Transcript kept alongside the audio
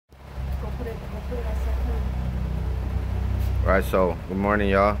Alright, so good morning,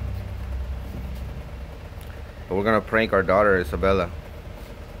 y'all. We're gonna prank our daughter Isabella.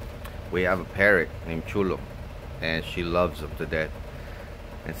 We have a parrot named Chulo, and she loves him to death.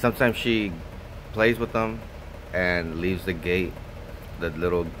 And sometimes she plays with them and leaves the gate, the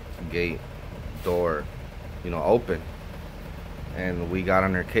little gate door, open. And we got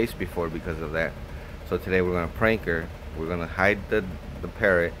on her case before because of that. So today we're gonna prank her. We're gonna hide the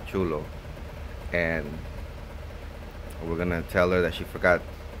parrot Chulo, and we're gonna tell her that she forgot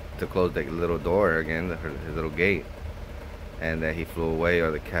to close the little door again, his little gate, and that he flew away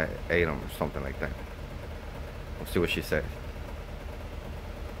or the cat ate him or something like that. We'll see what she says.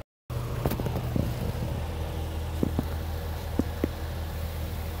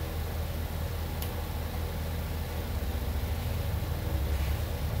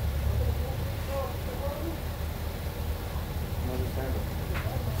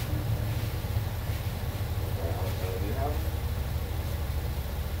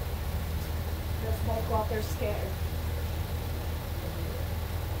 While they're scared.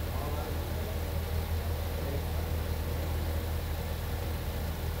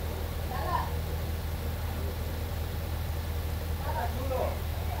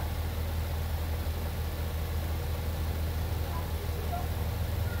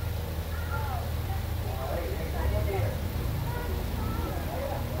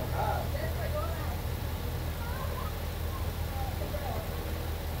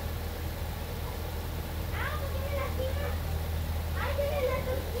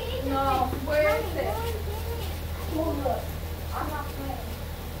 No, where is it? Oh, look. I'm not playing.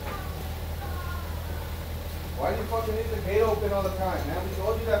 Why do you fucking leave the gate open all the time, man? We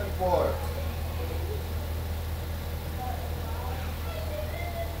told you that before.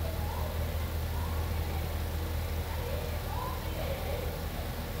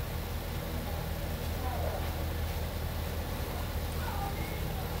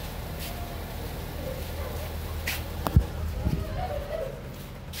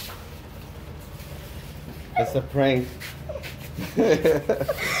 It's a prank. She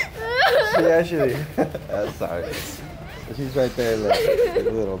actually, sorry. She's right there,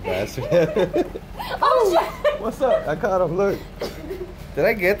 look, little bastard. Oh, shit. What's up? I caught him, look. Did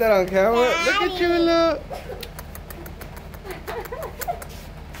I get that on camera? Look at you, look.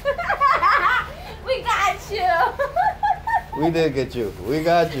 We got you. We did get you. We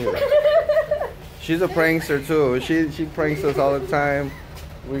got you. She's a prankster too. She pranks us all the time.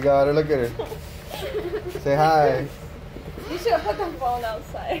 We got her. Look at her. Say hi. You should have put the phone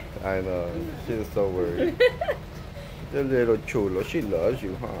outside. I know. She's so worried. The little Chulo. She loves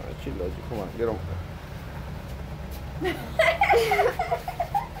you, huh? She loves you. Come on, get on.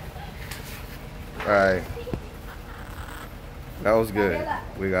 Alright. That was good.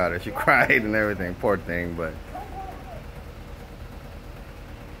 We got her. She cried and everything. Poor thing, but